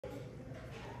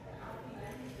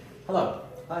Hello,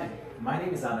 Hi. my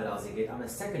name is Ahmed Alzigate. I'm a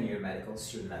second-year medical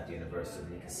student at the University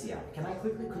of Nicosia. Can I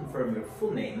quickly confirm your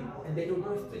full name and date of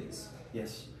birth, please?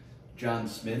 Yes. John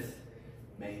Smith,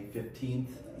 May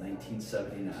 15th,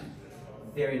 1979.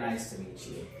 Very nice to meet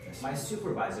you. My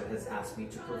supervisor has asked me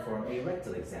to perform a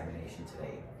rectal examination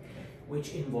today,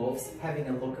 which involves having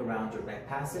a look around your back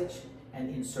passage and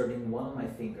inserting one of my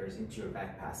fingers into your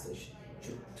back passage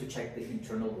to check the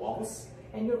internal walls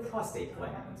and your prostate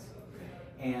gland.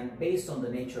 And based on the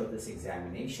nature of this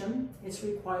examination, it's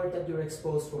required that you're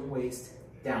exposed from waist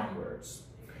downwards.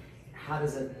 How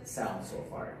does it sound so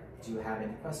far? Do you have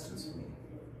any questions for me?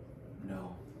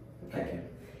 No. Okay. Thank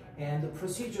you. And the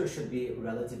procedure should be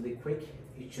relatively quick.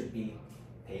 It should be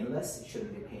painless. It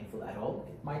shouldn't be painful at all.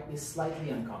 It might be slightly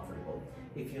uncomfortable.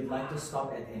 If you'd like to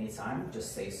stop at any time,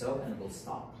 just say so and we'll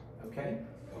stop. Okay?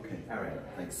 Okay. All right.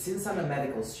 Thanks. Since I'm a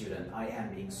medical student, I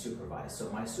am being supervised, so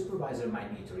my supervisor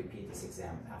might need to repeat this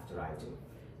exam after I do.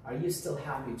 Are you still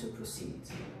happy to proceed?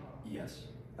 Yes.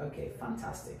 Okay,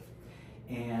 fantastic.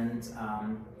 And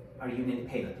are you in any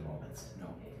pain at the moment?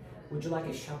 No. Would you like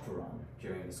a chaperone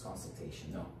during this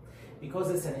consultation? No.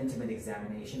 Because it's an intimate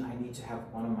examination, I need to have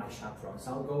one of my chaperones.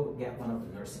 I'll go get one of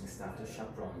the nursing staff to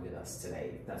chaperone with us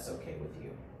today, if that's okay with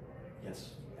you.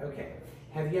 Yes. Okay.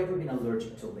 Have you ever been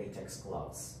allergic to latex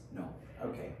gloves? No.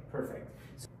 Okay, perfect.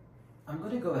 So I'm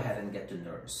going to go ahead and get the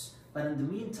nurse, but in the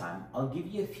meantime, I'll give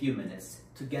you a few minutes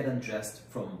to get undressed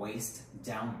from waist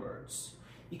downwards.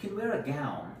 You can wear a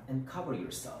gown and cover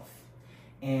yourself,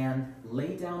 and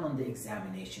lay down on the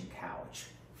examination couch,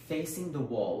 facing the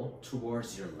wall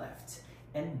towards your left,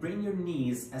 and bring your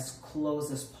knees as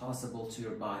close as possible to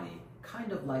your body,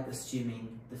 kind of like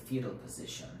assuming the fetal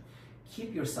position.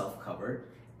 Keep yourself covered,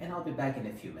 and I'll be back in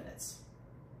a few minutes.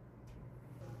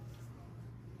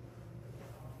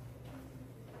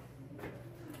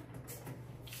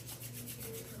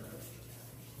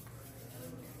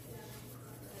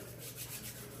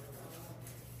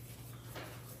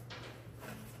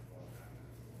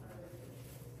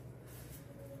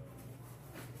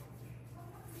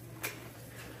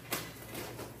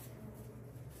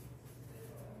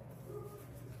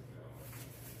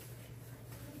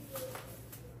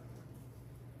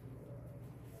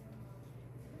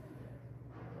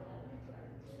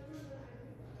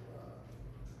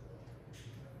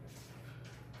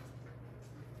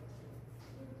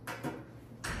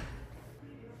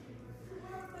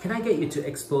 Can I get you to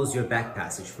expose your back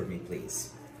passage for me,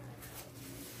 please?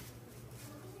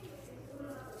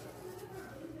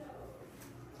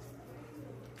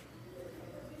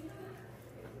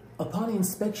 Upon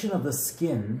inspection of the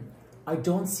skin, I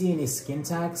don't see any skin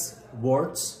tags,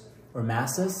 warts, or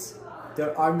masses.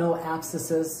 There are no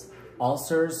abscesses,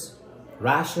 ulcers,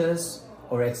 rashes,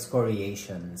 or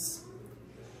excoriations.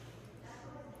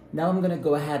 Now I'm going to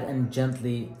go ahead and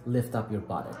gently lift up your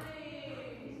buttock.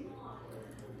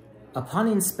 Upon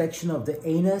inspection of the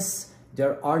anus,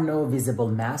 there are no visible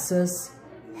masses,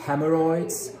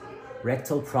 hemorrhoids,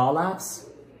 rectal prolapse,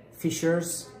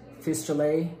 fissures,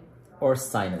 fistulae, or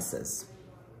sinuses.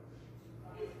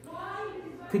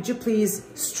 Could you please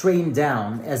strain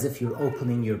down as if you're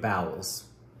opening your bowels?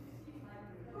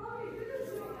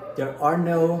 There are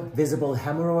no visible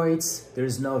hemorrhoids, there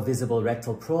is no visible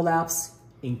rectal prolapse,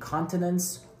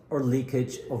 incontinence, or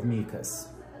leakage of mucus.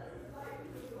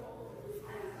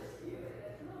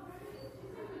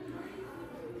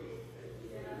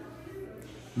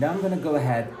 Now I'm going to go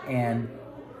ahead and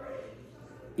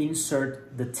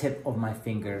insert the tip of my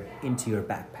finger into your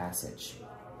back passage.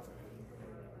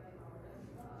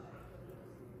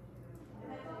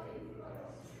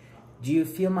 Do you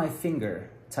feel my finger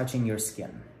touching your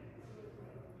skin?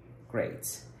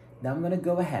 Great. Now I'm going to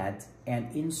go ahead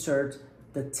and insert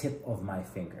the tip of my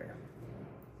finger.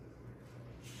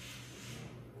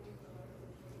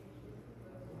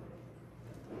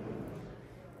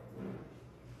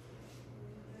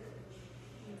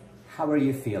 How are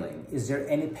you feeling? Is there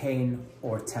any pain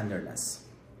or tenderness?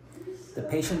 The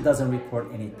patient doesn't report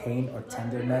any pain or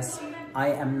tenderness. I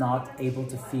am not able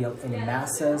to feel any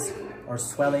masses or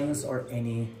swellings or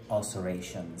any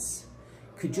ulcerations.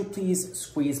 Could you please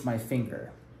squeeze my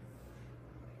finger?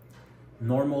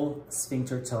 Normal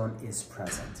sphincter tone is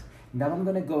present. Now I'm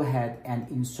going to go ahead and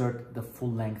insert the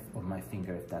full length of my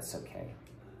finger, if that's okay.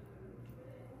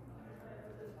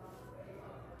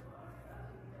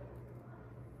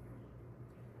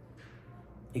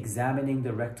 Examining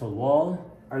the rectal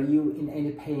wall, are you in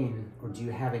any pain or do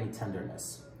you have any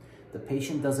tenderness? The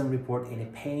patient doesn't report any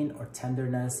pain or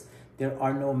tenderness. There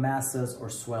are no masses or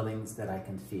swellings that I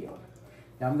can feel.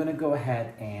 Now I'm going to go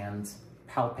ahead and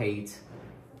palpate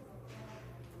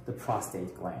the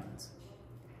prostate gland.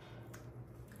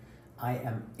 I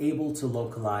am able to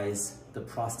localize the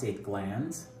prostate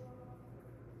gland.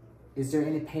 Is there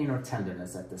any pain or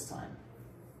tenderness at this time?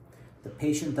 The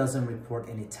patient doesn't report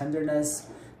any tenderness.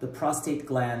 The prostate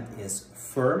gland is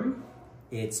firm,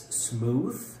 it's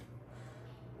smooth,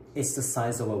 it's the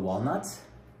size of a walnut.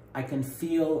 I can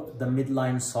feel the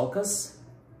midline sulcus.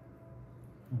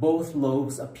 Both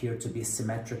lobes appear to be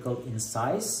symmetrical in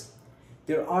size.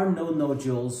 There are no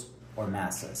nodules or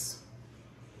masses.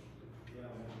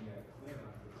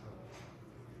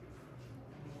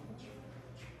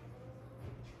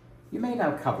 You may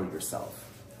now cover yourself,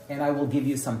 and I will give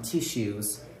you some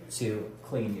tissues to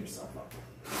clean yourself up.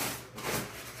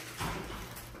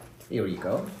 Here you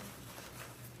go.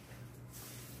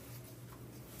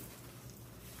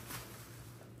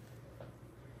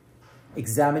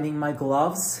 Examining my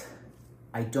gloves,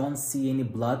 I don't see any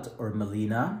blood or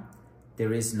melena.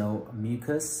 There is no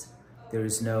mucus. There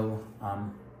is no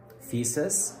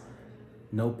feces,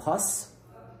 no pus,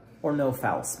 or no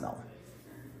foul smell.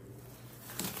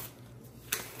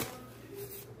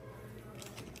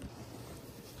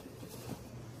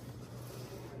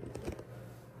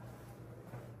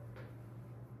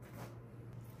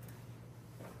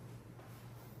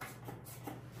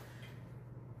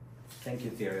 Thank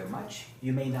you very much.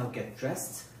 You may now get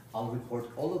dressed. I'll report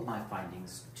all of my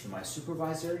findings to my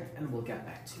supervisor and we'll get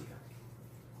back to you.